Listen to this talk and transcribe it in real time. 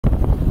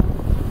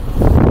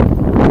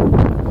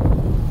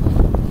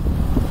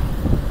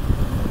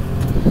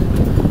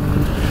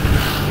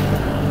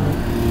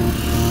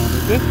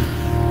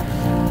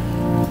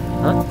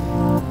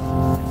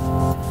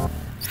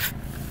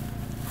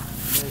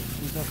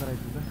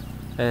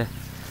ए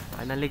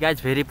finally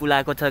guys very पुल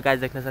आएको छ guys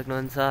देख्न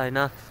सक्नुहुन्छ हैन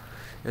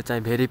यो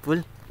चाहिँ भेरी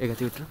पुल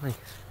एकति उठ्नु है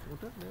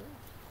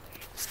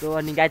सो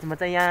अनि गाइज म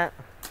चाहिँ यहाँ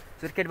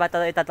सुर्खेतबाट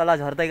यता तल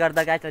झर्दै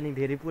गर्दा गाइज अनि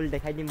भेरी पुल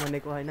देखाइदिउँ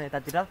भनेको हैन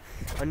यतातिर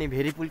अनि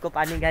भेरी पुलको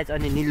पानी गाइज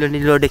अनि निलो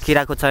निलो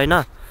देखिरहेको छ हैन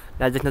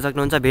गाइज देख्न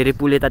सक्नुहुन्छ भेरी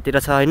पुल यतातिर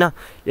छ हैन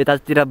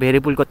यतातिर भेरी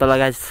पुलको तल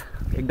गाइज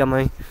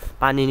एकदमै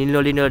पानी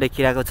निलो निलो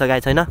देखिरहेको छ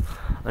गाइज हैन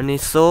अनि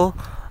सो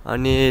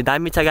अनि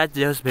दामी छ गाइज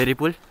जस भेरी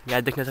पुल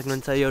गाइज देख्न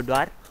सक्नुहुन्छ यो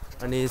द्वार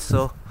अनि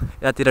सो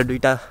यतातिर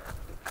दुईटा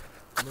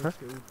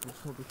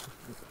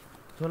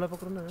झोला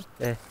पक्रनु न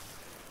ए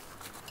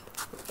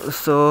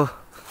सो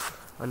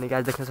अनि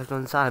गाइज देख्न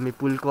सक्नुहुन्छ हामी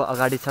पुलको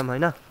अगाडि छौँ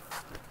हैन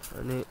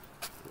अनि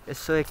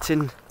यसो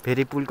एकछिन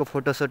भेरी पुलको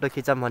फोटो सोटो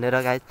खिचौँ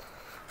भनेर गाइज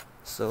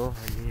सो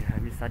अनि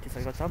हामी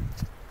साथीसँग छौँ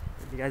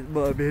गाइज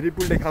भेरी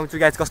पुल देखाउँछु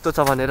गाइज कस्तो छ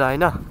भनेर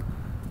हैन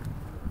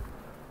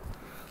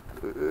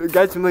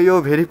गाइज म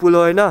यो भेरी पुल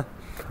हो हैन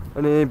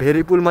अनि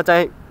भेरी पुलमा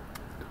चाहिँ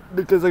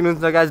देख्न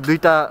सक्नुहुन्छ गाइज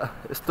दुईटा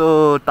यस्तो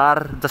तार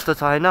जस्तो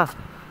छ हैन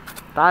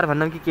तार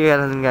भन्न के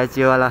भन्छन् गाइज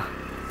यो वाला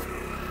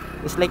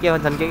यसलाई के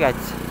भन्छन् के गाइज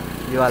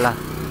यो वाला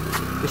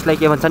यसलाई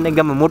के भन्छन्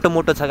एकदम मोटो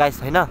मोटो छ गाइज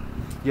हैन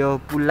यो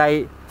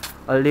पुललाई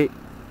अलि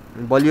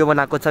बलियो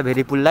बनाएको छ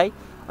भेरी पुललाई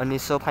अनि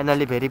सो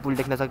फाइनली भेरी पुल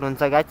देख्न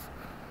सक्नुहुन्छ गाइज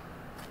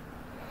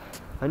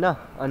हैन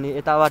अनि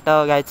यताबाट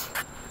गाइज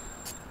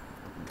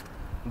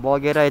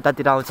बगेर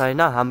यतातिर आउँछ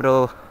हैन हाम्रो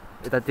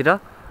यतातिर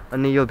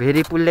अनि यो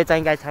भेरी पुलले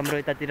चाहिँ गाइज हाम्रो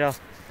यतातिर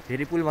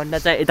भेरी पुल भन्दा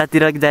चाहिँ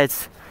यतातिर गाइज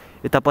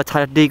यता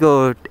पछाडिको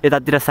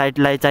यतातिर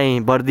साइडलाई चाहिँ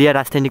बर्दिया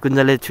राष्ट्रिय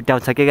निकुञ्जले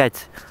छुट्याउँछ के गाइज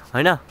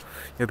हैन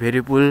यो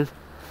भेरी पुल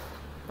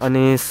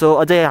अनि सो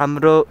अझै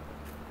हाम्रो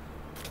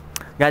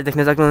गाइज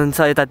देख्न सक्नुहुन्छ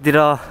यतातिर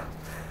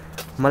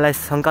मलाई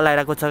शङ्का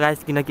लागिरहेको छ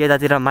गाइज किनकि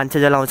यतातिर मान्छे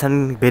जलाउँछन्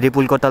भेरी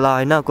पुलको तल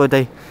हैन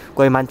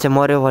कोही मान्छे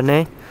मर्यो भने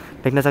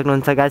देख्न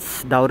सक्नुहुन्छ गाइज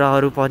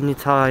दाउराहरू पनि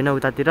छ हैन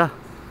उतातिर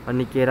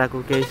अनि केराको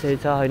केही सही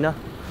छ हैन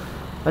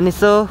अनि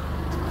सो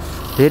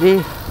भेरी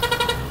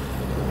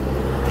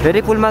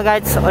पुलमा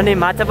गाइज अनि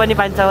माछा पनि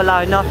पाइन्छ होला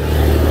हैन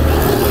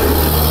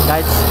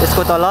गाइज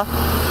यसको तल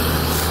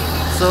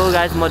सो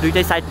गाइज म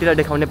दुईटै साइडतिर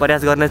देखाउने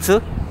प्रयास गर्नेछु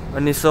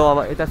अनि सो अब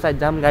यता साइड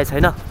जाम गाइज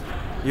हैन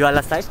यो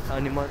वाला साइड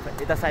अनि म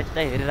यता साइड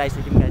चाहिँ हेरेर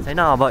आइसक्यौँ गाइज हैन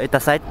अब यता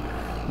साइड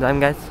जाम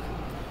गाइज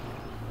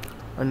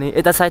अनि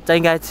यता साइड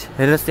चाहिँ गाइज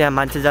हेर्नुहोस् त्यहाँ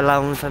मान्छे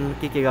जलाउँछन्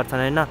के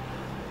गर्छन् हैन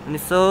अनि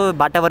सो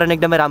वातावरण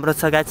एकदमै राम्रो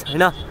छ गाइज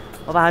हैन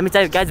अब हामी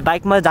चाहिँ गाइज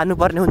बाइकमा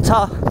जानुपर्ने हुन्छ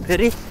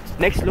फेरि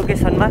नेक्स्ट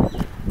लोकेसनमा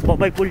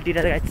बबाई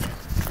पुलतिर गाइज